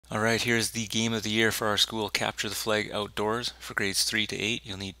Alright, here's the game of the year for our school, Capture the Flag Outdoors. For grades 3 to 8,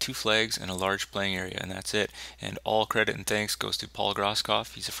 you'll need 2 flags and a large playing area, and that's it. And all credit and thanks goes to Paul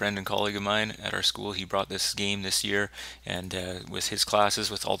Groskopf. He's a friend and colleague of mine at our school. He brought this game this year, and with his classes,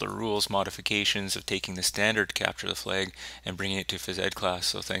 with all the rules, modifications of taking the standard Capture the Flag and bringing it to PhysEd class.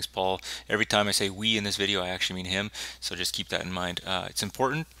 So thanks, Paul. Every time I say we in this video, I actually mean him, so just keep that in mind. It's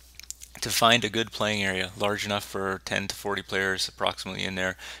important to find a good playing area large enough for 10 to 40 players approximately in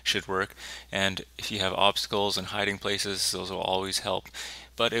there should work. And if you have obstacles and hiding places, those will always help,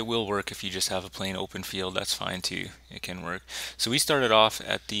 but it will work if you just have a plain open field. That's fine too, it can work. So we started off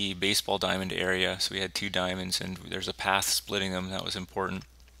at the baseball diamond area, so we had 2 diamonds and there's a path splitting them. That was important,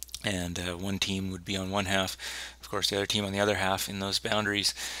 and one team would be on one half, of course the other team on the other half in those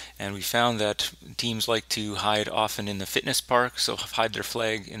boundaries. And we found that teams like to hide often in the fitness park, so hide their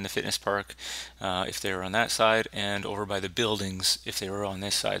flag in the fitness park if they were on that side, and over by the buildings if they were on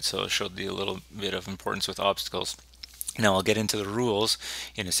this side. So it showed you a little bit of importance with obstacles. Now I'll get into the rules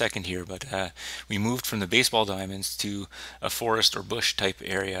in a second here, but we moved from the baseball diamonds to a forest or bush type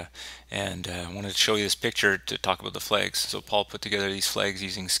area, and I wanted to show you this picture to talk about the flags. So Paul put together these flags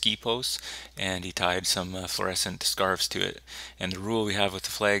using ski posts, and he tied some fluorescent scarves to it. And the rule we have with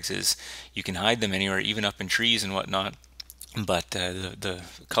the flags is you can hide them anywhere, even up in trees and whatnot, but the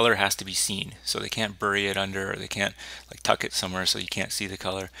color has to be seen, so they can't bury it under, or they can't like tuck it somewhere so you can't see the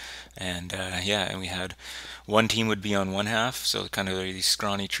color. And yeah, and we had one team would be on one half, so kind of these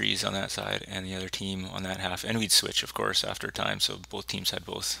scrawny trees on that side, and the other team on that half, and we'd switch of course after a time, so both teams had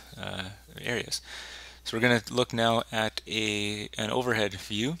both areas. So we're going to look now at an overhead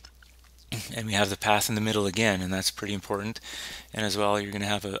view, and we have the path in the middle again, and that's pretty important. And as well, you're going to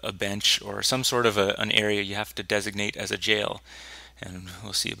have a bench or some sort of an area you have to designate as a jail, and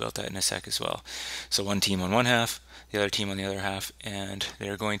we'll see about that in a sec as well. So one team on one half, the other team on the other half, and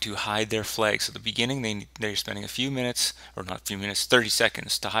they're going to hide their flags. So at the beginning, they're spending a few minutes, or not a few minutes, 30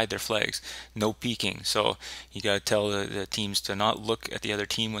 seconds to hide their flags. No peeking. So you got to tell the teams to not look at the other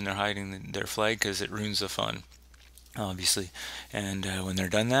team when they're hiding their flag, because it ruins the fun, obviously. And when they're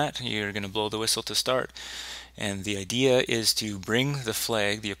done that, you're going to blow the whistle to start. And the idea is to bring the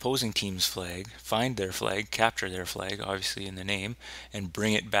flag, the opposing team's flag, find their flag, capture their flag, obviously in the name, and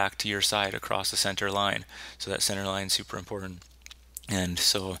bring it back to your side across the center line. So that center line is super important. And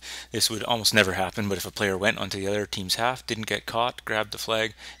so this would almost never happen, but if a player went onto the other team's half, didn't get caught, grabbed the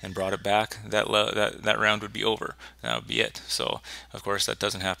flag and brought it back, that round would be over. That would be it. So of course that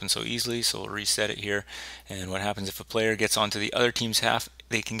doesn't happen so easily, so we'll reset it here. And what happens if a player gets onto the other team's half,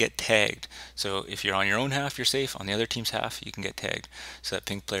 they can get tagged. So if you're on your own half, you're safe. On the other team's half, you can get tagged. So that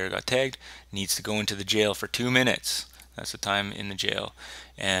pink player got tagged, needs to go into the jail for 2 minutes. That's the time in the jail.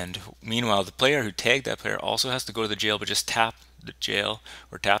 And meanwhile, the player who tagged that player also has to go to the jail, but just tap the jail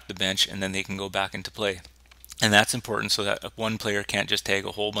or tap the bench, and then they can go back into play. And that's important so that one player can't just tag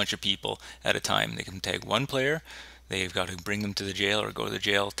a whole bunch of people at a time. They can tag one player, they've got to bring them to the jail or go to the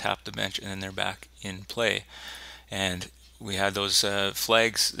jail, tap the bench, and then they're back in play. And we had those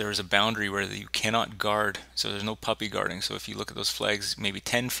flags. There is a boundary where you cannot guard, so there's no puppy guarding. So if you look at those flags maybe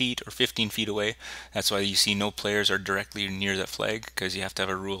 10 feet or 15 feet away, that's why you see no players are directly near that flag, because you have to have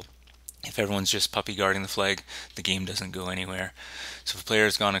a rule. If everyone's just puppy guarding the flag, the game doesn't go anywhere. So if a player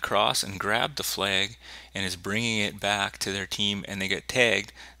has gone across and grabbed the flag and is bringing it back to their team and they get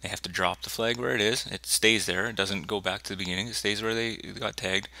tagged, they have to drop the flag where it is. It stays there. It doesn't go back to the beginning. It stays where they got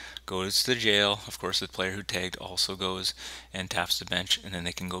tagged, goes to the jail. Of course, the player who tagged also goes and taps the bench, and then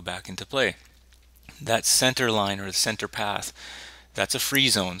they can go back into play. That center line, or the center path, that's a free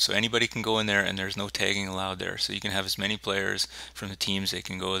zone, so anybody can go in there, and there's no tagging allowed there. So you can have as many players from the teams, they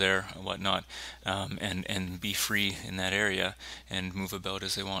can go there and whatnot, and be free in that area and move about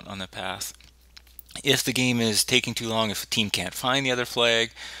as they want on the path. If the game is taking too long, if a team can't find the other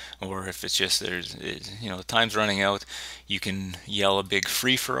flag, or if it's just the time's running out, you can yell a big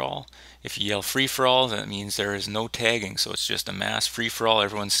free for all. If you yell free for all, that means there is no tagging, so it's just a mass free for all.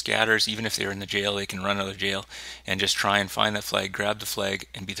 Everyone scatters. Even if they're in the jail, they can run out of jail and just try and find that flag, grab the flag,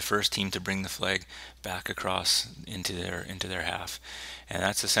 and be the first team to bring the flag back across into their half. And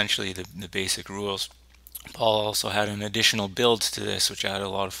that's essentially the basic rules. Paul also had an additional build to this, which I had a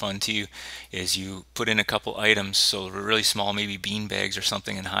lot of fun too, is you put in a couple items, so really small, maybe bean bags or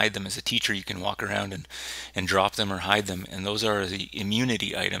something, and hide them. As a teacher, you can walk around and drop them or hide them, and those are the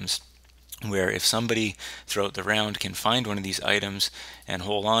immunity items. where if somebody throughout the round can find one of these items and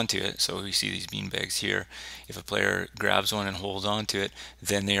hold on to it, so we see these beanbags here, if a player grabs one and holds on to it,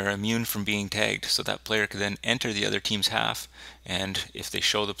 then they are immune from being tagged. So that player could then enter the other team's half, and if they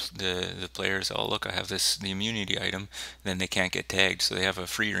show the players, oh look, I have the immunity item, then they can't get tagged. So they have a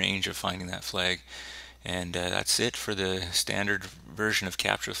free range of finding that flag. And that's it for the standard version of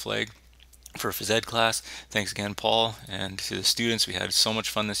Capture the Flag for phys ed class. Thanks again, Paul, and to the students. We had so much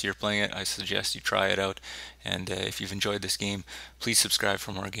fun this year playing it. I suggest you try it out, and if you've enjoyed this game, please subscribe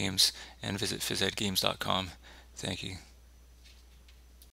for more games and visit PhysEdGames.com. Thank you.